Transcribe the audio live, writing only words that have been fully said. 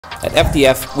At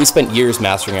FDF, we spent years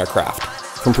mastering our craft,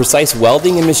 from precise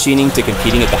welding and machining to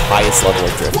competing at the highest level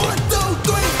of drifting.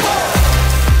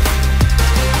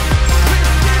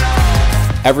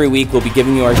 Every week, we'll be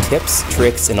giving you our tips,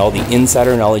 tricks, and all the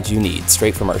insider knowledge you need,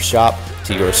 straight from our shop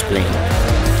to your screen.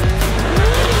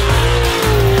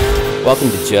 Welcome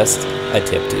to Just a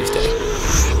Tip Tuesday.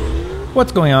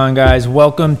 What's going on, guys?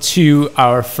 Welcome to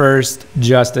our first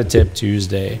Just a Tip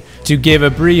Tuesday. To give a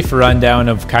brief rundown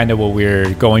of kind of what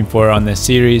we're going for on this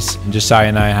series, Josiah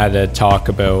and I had a talk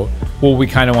about what we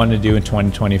kind of want to do in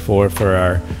 2024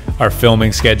 for our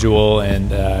filming schedule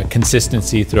and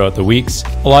consistency throughout the weeks.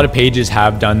 A lot of pages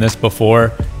have done this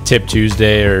before, Tip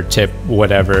Tuesday or Tip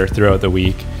whatever throughout the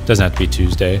week. Doesn't have to be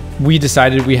Tuesday. We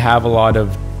decided we have a lot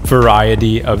of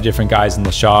variety of different guys in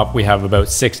the shop. We have about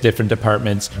 6 different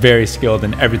departments, very skilled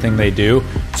in everything they do.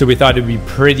 So we thought it'd be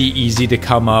pretty easy to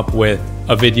come up with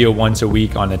a video once a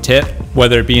week on a tip,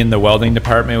 whether it be in the welding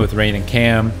department with Rain and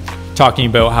Cam, talking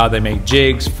about how they make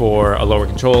jigs for a lower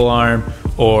control arm,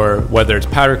 or whether it's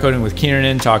powder coating with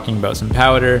Kieran, talking about some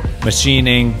powder,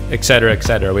 machining, etc.,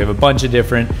 etc. We have a bunch of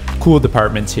different cool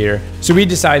departments here. So we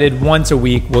decided once a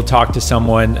week we'll talk to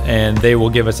someone and they will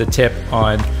give us a tip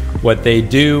on what they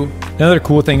do. Another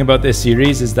cool thing about this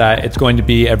series is that it's going to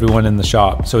be everyone in the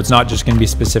shop. So it's not just going to be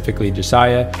specifically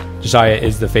Josiah. Josiah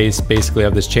is the face basically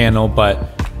of this channel,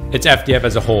 but it's FDF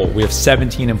as a whole. We have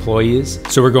 17 employees.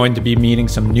 So we're going to be meeting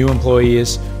some new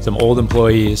employees, some old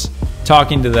employees,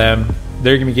 talking to them.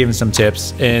 They're gonna be giving some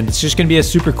tips, and it's just gonna be a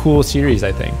super cool series,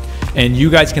 I think. And you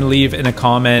guys can leave in a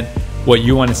comment what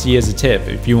you wanna see as a tip.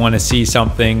 If you wanna see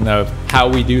something of how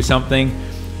we do something,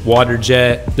 water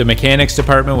jet, the mechanics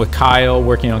department with Kyle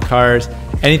working on cars,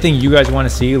 anything you guys wanna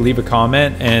see, leave a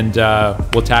comment and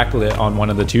we'll tackle it on one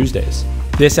of the Tuesdays.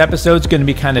 This episode's gonna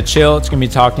be kind of chill. It's gonna be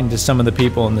talking to some of the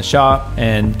people in the shop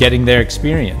and getting their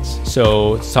experience.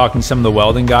 So it's talking to some of the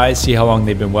welding guys, see how long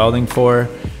they've been welding for,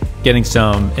 getting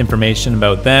some information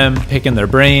about them, picking their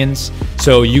brains,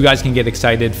 so you guys can get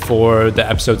excited for the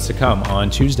episodes to come on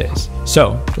Tuesdays.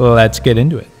 So let's get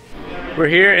into it. We're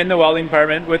here in the welding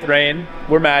department with Rain.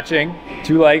 We're matching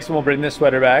 2 likes and we'll bring this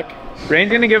sweater back.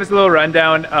 Rain's gonna give us a little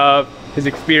rundown of his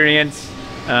experience,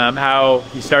 how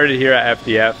he started here at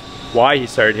FDF, why he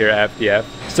started here at FDF,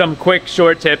 some quick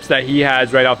short tips that he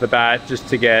has right off the bat just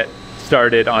to get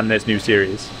started on this new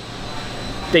series.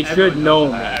 They should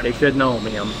know me. They should know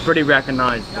me. I'm pretty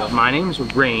recognizable. My name's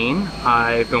Rain.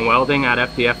 I've been welding at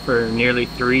FDF for nearly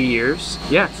 3 years.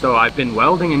 Yeah, so I've been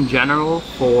welding in general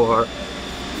for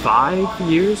 5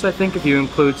 years, I think, if you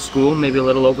include school, maybe a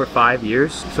little over 5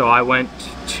 years. So I went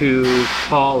to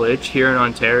college here in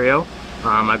Ontario.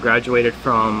 I graduated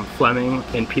from Fleming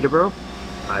in Peterborough.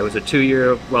 It was a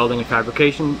 2-year welding and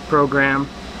fabrication program,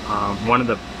 one of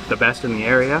the best in the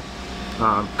area.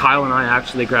 Kyle and I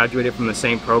actually graduated from the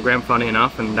same program, funny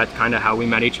enough, and that's kind of how we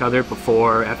met each other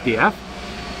before FDF.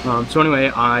 So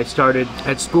anyway, I started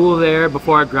at school there.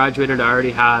 Before I graduated, I already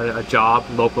had a job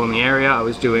local in the area. I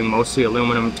was doing mostly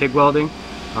aluminum TIG welding,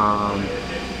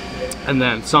 and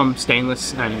then some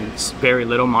stainless and very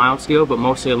little mild steel, but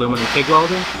mostly aluminum TIG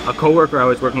welding. A coworker I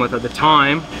was working with at the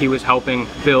time, he was helping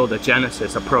build a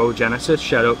Genesis, a Pro Genesis.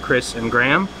 Shout out Chris and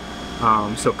Graham.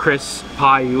 So Chris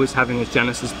Pye, he was having his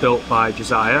Genesis built by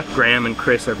Josiah. Graham and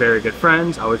Chris are very good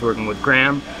friends. I was working with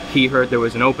Graham. He heard there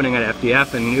was an opening at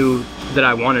FDF and knew that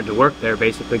I wanted to work there,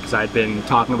 basically because I'd been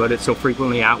talking about it so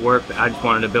frequently at work. I just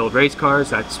wanted to build race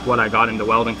cars. That's what I got into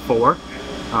welding for.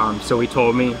 So he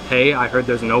told me, hey, I heard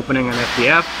there's an opening at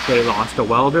FDF. They lost a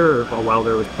welder, or a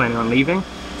welder was planning on leaving.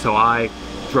 So I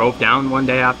drove down one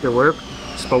day after work,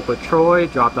 spoke with Troy,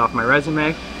 dropped off my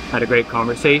resume, had a great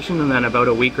conversation, and then about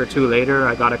a week or 2 later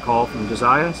I got a call from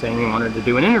Josiah saying he wanted to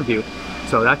do an interview.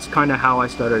 So that's kind of how I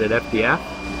started at FDF,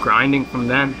 grinding from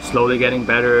then, slowly getting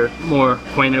better, more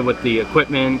acquainted with the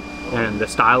equipment and the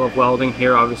style of welding.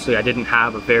 Here obviously I didn't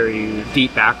have a very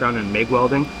deep background in MIG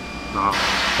welding,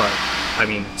 but I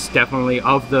mean, it's definitely,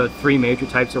 of the 3 major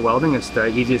types of welding, it's the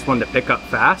easiest one to pick up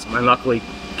fast. And luckily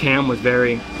Cam was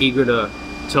very eager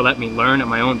to let me learn at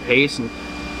my own pace, and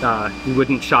he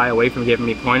wouldn't shy away from giving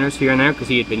me pointers here and there because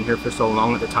he had been here for so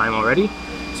long at the time already.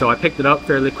 So I picked it up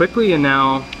fairly quickly, and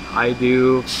now I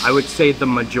do, I would say, the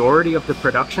majority of the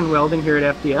production welding here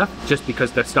at FDF, just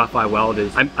because the stuff I weld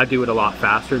is, I do it a lot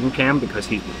faster than Cam because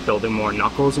he's building more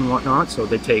knuckles and whatnot, so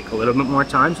they take a little bit more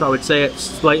time. So I would say it's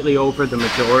slightly over the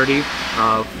majority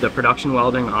of the production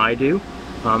welding I do,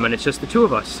 and it's just the 2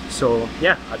 of us. So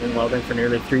yeah, I've been welding for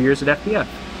nearly 3 years at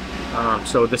FDF.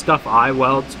 So the stuff I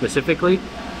weld specifically,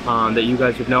 that you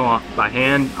guys would know off by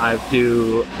hand. I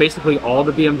do basically all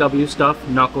the BMW stuff,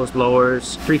 knuckles,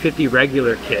 blowers, 350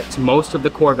 regular kits, most of the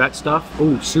Corvette stuff.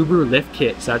 Ooh, Subaru lift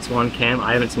kits, that's one Cam.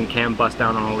 I haven't seen Cam bust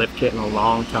down on a lift kit in a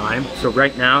long time. So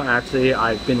right now, actually,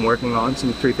 I've been working on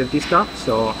some 350 stuff,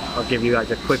 so I'll give you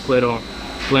guys a quick little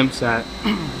glimpse at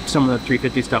some of the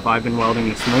 350 stuff I've been welding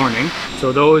this morning.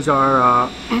 So those are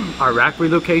our rack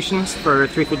relocations for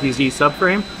 350Z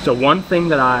subframe. So one thing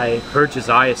that I heard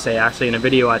Josiah say actually in a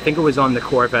video, I think it was on the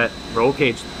Corvette roll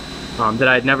cage, that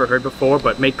I had never heard before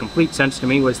but made complete sense to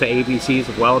me, was the ABCs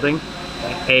of welding.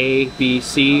 A, B,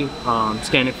 C,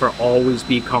 standing for always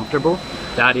be comfortable.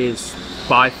 That is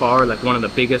by far like one of the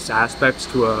biggest aspects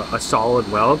to a solid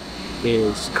weld,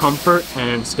 is comfort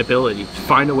and stability.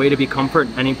 Find a way to be comfort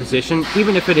in any position.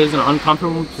 Even if it is an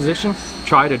uncomfortable position,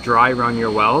 try to dry run your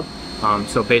weld.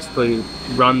 So basically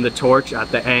run the torch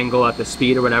at the angle, at the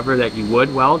speed or whatever that you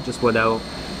would weld, just without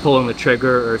pulling the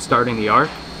trigger or starting the arc.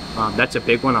 That's a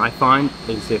big one I find,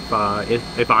 is if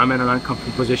I'm in an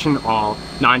uncomfortable position, I'll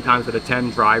 9 times out of 10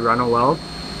 dry run a weld.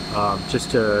 Just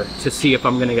to see if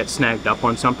I'm going to get snagged up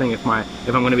on something, if I'm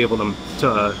going to be able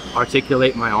to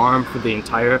articulate my arm for the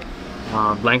entire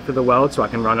length of the weld, so I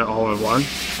can run it all in one.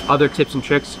 Other tips and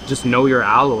tricks, just know your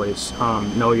alloys,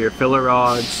 know your filler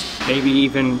rods, maybe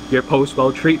even your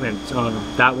post-weld treatment.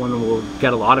 That one will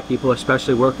get a lot of people,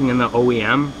 especially working in the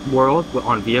OEM world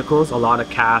on vehicles. A lot of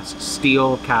cast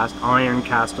steel, cast iron,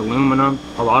 cast aluminum.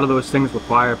 A lot of those things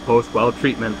require post-weld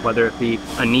treatment, whether it be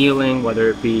annealing, whether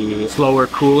it be slower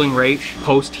cooling rate,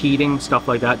 post-heating, stuff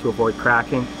like that to avoid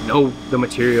cracking. Know the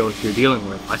materials you're dealing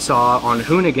with. I saw on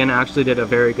Hoonigan actually did a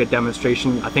very good demonstration.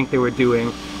 I think they were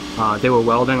doing they were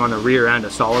welding on a rear end, a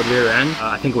solid rear end.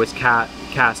 I think it was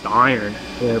cast iron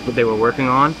that they were working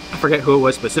on. I forget who it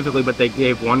was specifically, but they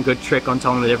gave one good trick on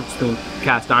telling the difference between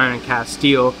cast iron and cast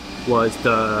steel, was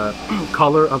the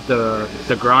color of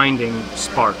the grinding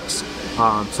sparks.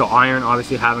 So iron,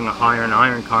 obviously having a higher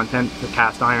iron content, the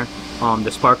cast iron,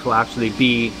 the sparks will actually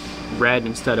be red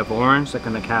instead of orange, like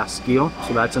in the cast steel.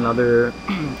 So that's another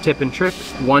tip and trick.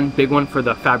 One big one for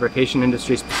the fabrication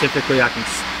industry specifically, I can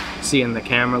see in the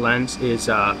camera lens, is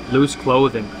loose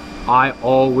clothing. I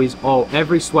always,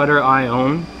 every sweater I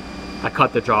own, I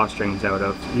cut the drawstrings out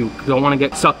of. You don't want to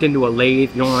get sucked into a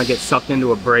lathe, you don't want to get sucked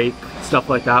into a brake, stuff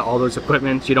like that, all those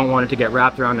equipments. You don't want it to get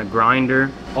wrapped around a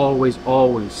grinder. Always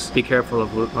be careful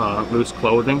of loose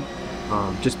clothing.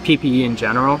 Just PPE in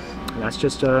general. And that's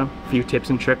just a few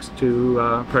tips and tricks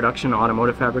to production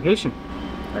automotive fabrication.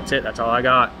 That's it, that's all I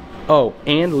got. Oh,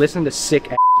 and listen to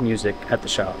sick ass music at the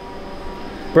shop.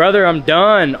 Brother, I'm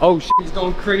done. Oh shit, He's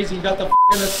going crazy. You got the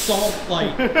f***ing assault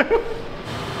fight.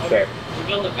 okay. We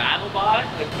build a battle bot?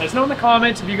 Let us know in the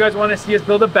comments if you guys want to see us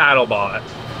build a battle bot.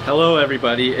 Hello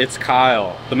everybody, it's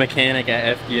Kyle, the mechanic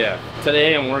at FDF.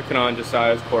 Today I'm working on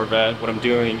Josiah's Corvette. What I'm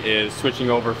doing is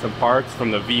switching over some parts from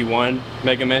the V1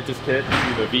 Mega Mantis kit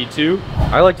to the V2.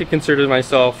 I like to consider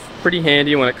myself pretty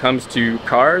handy when it comes to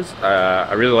cars.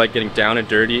 I really like getting down and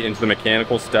dirty into the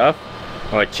mechanical stuff.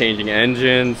 I like changing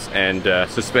engines and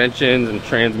suspensions and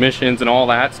transmissions and all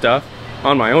that stuff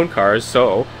on my own cars,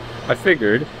 so I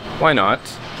figured, why not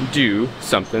do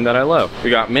something that I love? We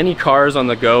got many cars on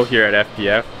the go here at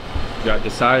FDF. We got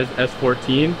Josiah's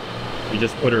S14. We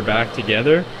just put her back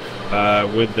together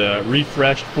with the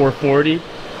refreshed 440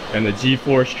 and the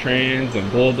G-Force trans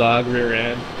and Bulldog rear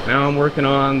end. Now I'm working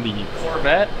on the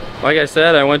Corvette. Like I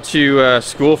said, I went to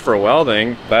school for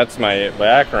welding. That's my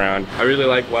background. I really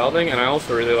like welding, and I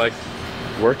also really like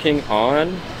working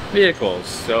on vehicles.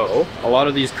 So a lot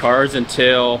of these cars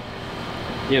entail,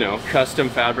 you know, custom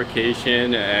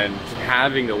fabrication, and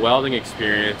having the welding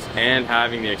experience and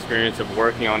having the experience of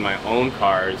working on my own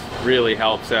cars really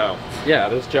helps out. Yeah,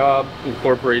 this job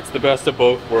incorporates the best of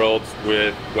both worlds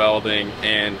with welding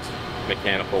and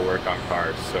mechanical work on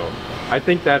cars. So I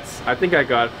think I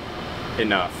got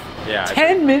enough. Yeah.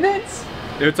 10 minutes?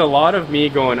 It's a lot of me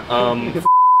going,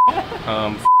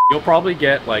 you'll probably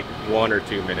get like 1 or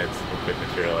 2 minutes of good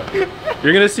material.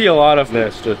 You're gonna see a lot of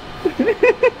this. Just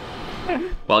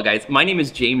Well guys, my name is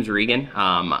James Regan.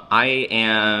 I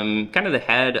am kind of the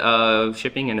head of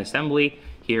shipping and assembly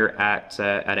here at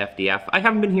FDF. I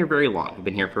haven't been here very long. I've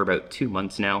been here for about 2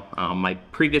 months now. My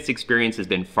previous experience has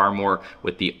been far more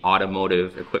with the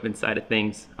automotive equipment side of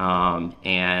things,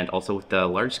 and also with the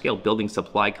large-scale building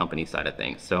supply company side of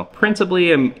things. So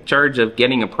principally, I'm in charge of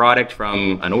getting a product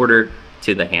from an order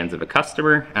to the hands of a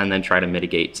customer and then try to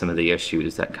mitigate some of the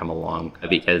issues that come along.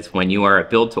 Because when you are a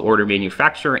build to order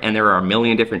manufacturer and there are a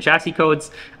million different chassis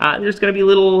codes, there's going to be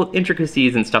little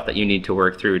intricacies and stuff that you need to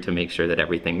work through to make sure that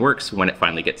everything works when it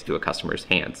finally gets to a customer's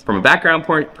hands. From a background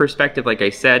perspective, like I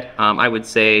said, I would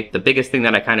say the biggest thing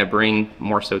that I kind of bring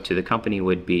more so to the company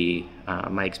would be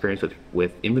my experience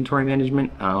with inventory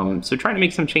management. So trying to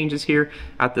make some changes here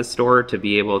at the store to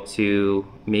be able to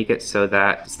make it so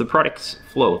that the products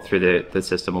flow through the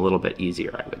system a little bit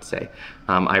easier, I would say.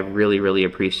 I really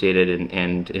appreciated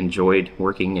and enjoyed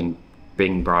working and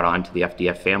being brought on to the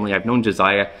FDF family. I've known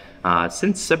Josiah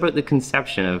since about the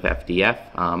conception of FDF.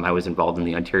 I was involved in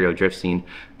the Ontario drift scene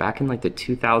back in like the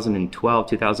 2012,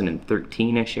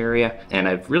 2013-ish area, and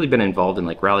I've really been involved in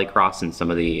like rallycross and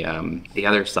some of the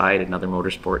other side and other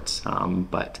motorsports.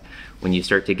 But when you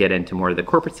start to get into more of the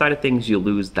corporate side of things, you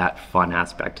lose that fun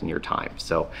aspect in your time.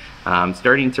 So I'm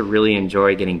starting to really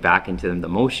enjoy getting back into the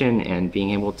motion and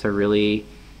being able to really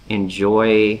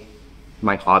enjoy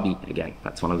my hobby again.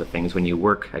 That's one of the things when you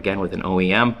work again with an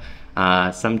OEM.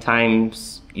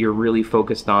 Sometimes you're really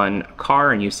focused on a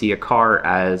car and you see a car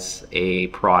as a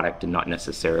product and not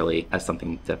necessarily as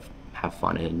something to have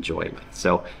fun and enjoy with.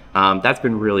 So that's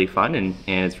been really fun, and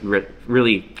it's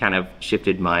really kind of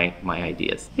shifted my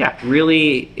ideas. Yeah,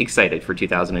 really excited for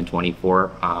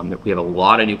 2024. We have a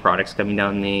lot of new products coming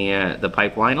down the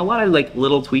pipeline, a lot of like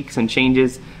little tweaks and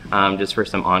changes just for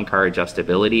some on-car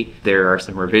adjustability. There are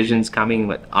some revisions coming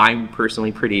that I'm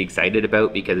personally pretty excited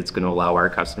about because it's going to allow our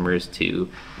customers to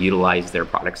utilize their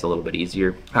products a little bit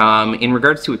easier. In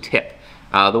regards to a tip,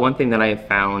 the one thing that I have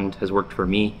found has worked for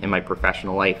me in my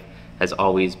professional life has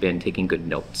always been taking good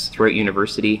notes. Throughout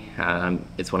university,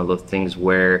 it's one of those things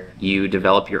where you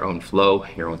develop your own flow,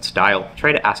 your own style,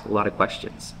 try to ask a lot of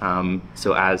questions.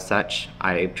 So as such,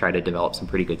 I try to develop some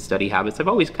pretty good study habits. I've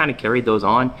always kind of carried those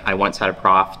on. I once had a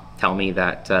prof tell me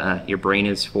that your brain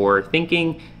is for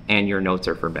thinking and your notes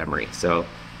are for memory. So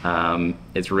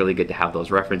it's really good to have those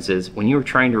references. When you're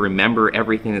trying to remember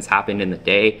everything that's happened in the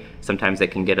day, sometimes it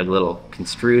can get a little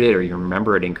construed or you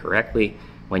remember it incorrectly.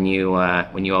 When you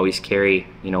always carry,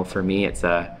 you know, for me, it's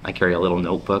I carry a little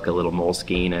notebook, a little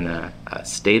Moleskine, and a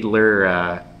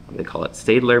Stadler, what do they call it?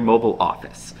 Stadler mobile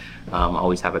office.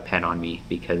 Always have a pen on me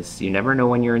because you never know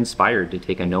when you're inspired to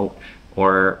take a note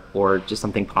or just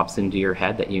something pops into your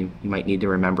head that you might need to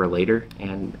remember later.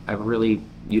 And I've really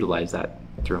utilized that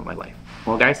throughout my life.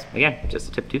 Well, guys, again, just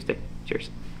a Tip Tuesday. Cheers.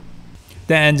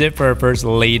 That ends it for our first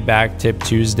laid back Tip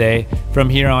Tuesday. From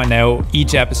here on out,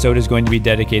 each episode is going to be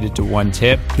dedicated to one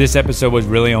tip. This episode was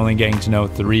really only getting to know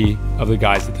 3 of the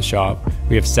guys at the shop.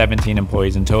 We have 17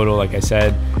 employees in total, like I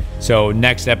said. So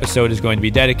next episode is going to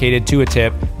be dedicated to a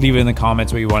tip. Leave it in the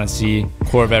comments what you want to see.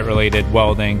 Corvette related,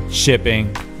 welding,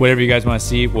 shipping, whatever you guys want to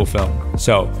see, we'll film.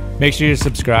 So make sure you're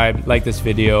subscribed, like this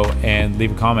video, and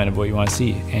leave a comment of what you want to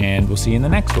see. And we'll see you in the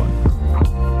next one.